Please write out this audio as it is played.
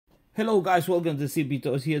Hello guys, welcome to CP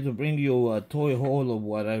Toys, here to bring you a toy haul of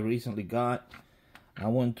what I recently got. I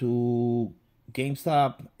went to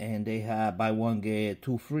GameStop and they had buy one get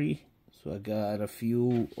two free. So I got a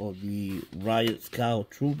few of the Riot Scout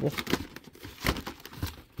Trooper.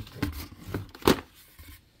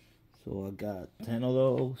 So I got 10 of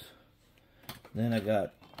those. Then I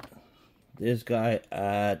got this guy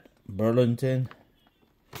at Burlington.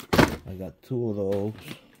 I got 2 of those.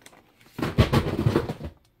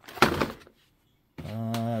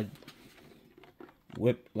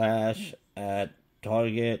 Whiplash at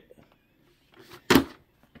Target.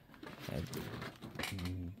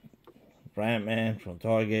 Brandman from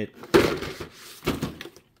Target.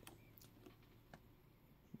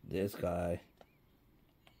 This guy,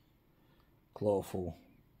 Clawful,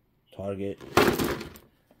 Target.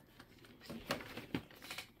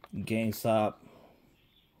 GameStop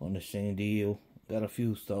on the same deal. Got a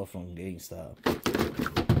few stuff from GameStop.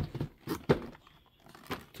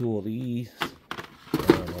 2 of these.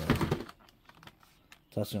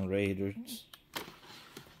 Tuscan Raiders.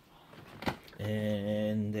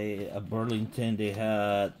 And they at Burlington they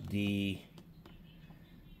had the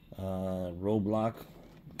Roblox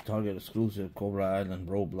Target exclusive Cobra Island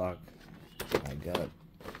Roblox. I got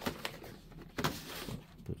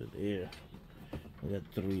put it there. I got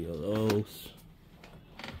 3 of those.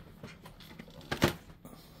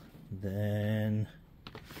 Then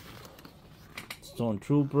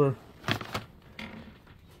Stormtrooper.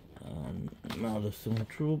 Now the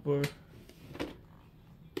Stormtrooper.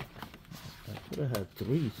 I could have had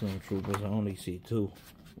 3 Stormtroopers. I only see 2.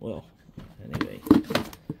 Well, anyway.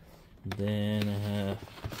 Then I have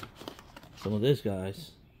some of these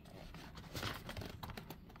guys.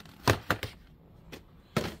 Put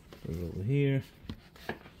it over here.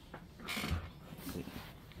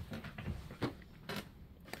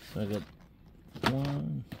 So I got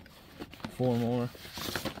 4 more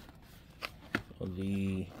of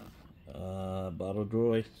the bottle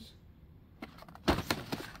droids.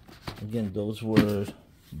 Again, those were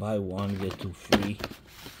buy one get 2 free,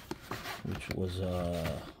 which was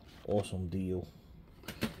awesome deal.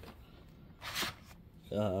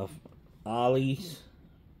 Ollies,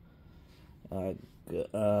 I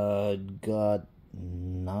got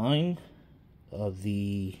 9 of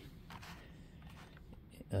the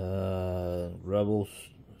Rebels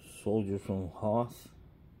soldiers from Hoth,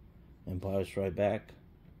 Empire Strike Back.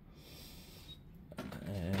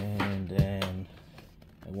 And then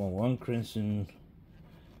I want 1 Crimson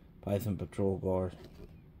Python Patrol Guard.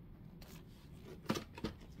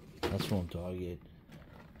 That's from Target.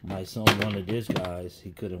 My son wanted this guys.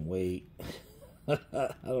 He couldn't wait. I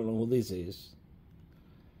don't know who this is.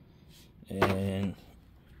 And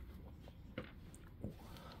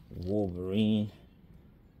Wolverine.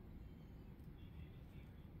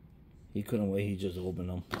 He couldn't wait. He just opened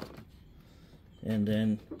them. And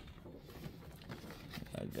then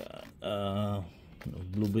I got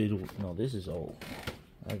Blue Beetle. No, this is old.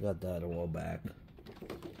 I got that a while back.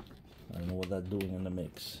 I don't know what that's doing in the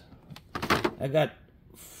mix. I got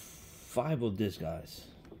 5 of these guys.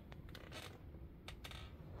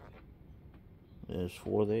 There's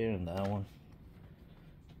 4 there and that one.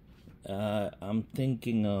 I'm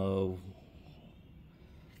thinking of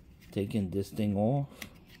taking this thing off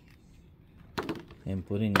and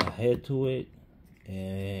putting a head to it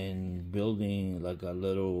and building like a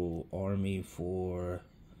little army for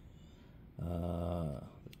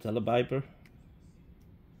Televiper.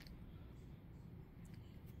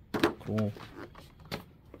 Cool.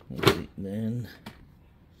 Let's see. Then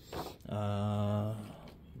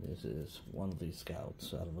this is one of these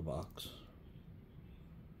scouts out of the box.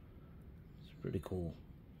 It's pretty cool.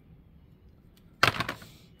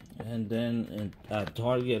 And then at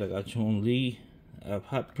Target I got Chun-Li. I've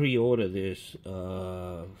had pre-ordered this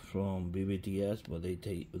from BBTS, but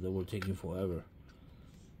they were taking forever.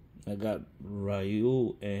 I got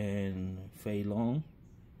Ryu and Fei Long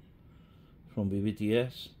from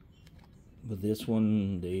BBTS, but this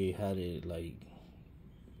one they had it like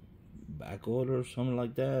back order or something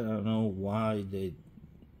like that. I don't know why they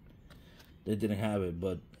didn't have it,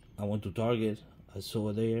 but I went to Target, I saw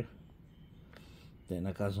it there. Then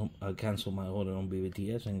I canceled my order on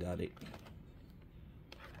BBTS and got it.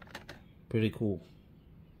 Pretty cool.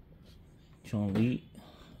 Chun-Li.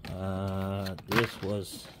 This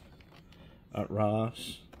was at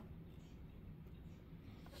Ross.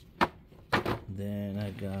 Then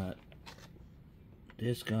I got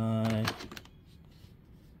this guy,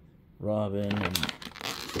 Robin and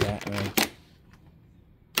Batman.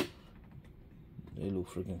 They look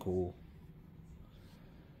freaking cool.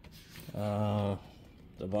 The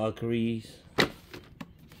Valkyries.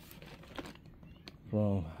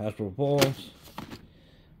 from Hasbro Pulse.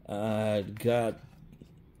 I got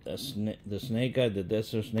the snake eye, the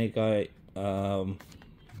desert snake eye,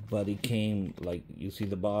 but it came like you see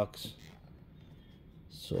the box.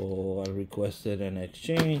 So I requested an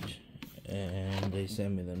exchange, and they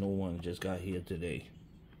sent me the new one. Just got here today,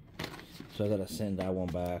 so I gotta send that one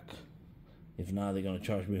back. If not, they're gonna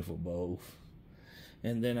charge me for both.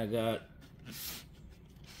 And then I got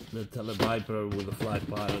the Televiper with the fly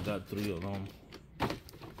pod. I got 3 of them.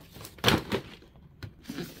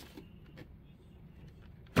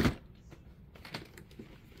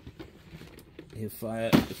 If I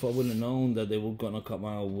would have known that they were gonna come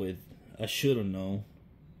out with, I should have known,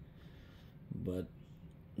 but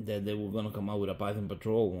that they were gonna come out with a Python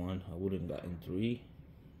Patrol one, I would have gotten 3.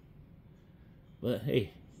 But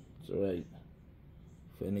hey, it's alright.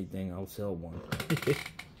 If anything, I'll sell one.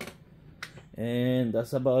 And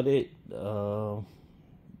that's about it.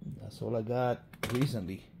 That's all I got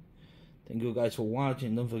recently. Thank you guys for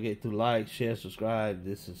watching. Don't forget to like, share, subscribe.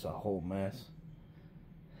 This is a whole mess.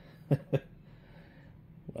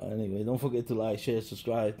 Well, anyway, don't forget to like, share,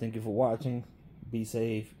 subscribe. Thank you for watching. Be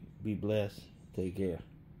safe. Be blessed. Take care.